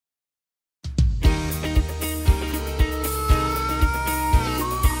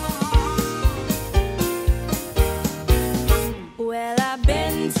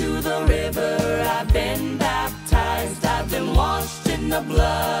the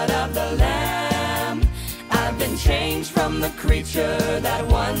blood of the Lamb. I've been changed from the creature that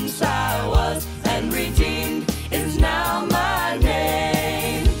once I was, and redeemed is now my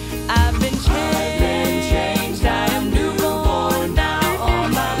name. I've been changed, I am newborn now. All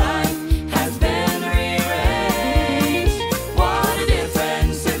my life has been rearranged. What a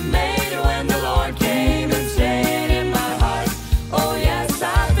difference it made when the Lord came and stayed in my heart. Oh yes,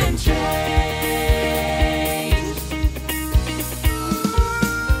 I've been changed.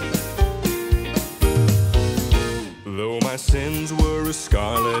 Though my sins were as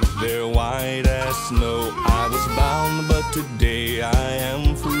scarlet, they're white as snow. I was bound, but today I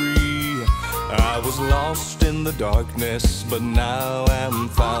am free. I was lost in the darkness, but now am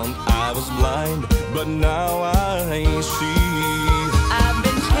found. I was blind, but now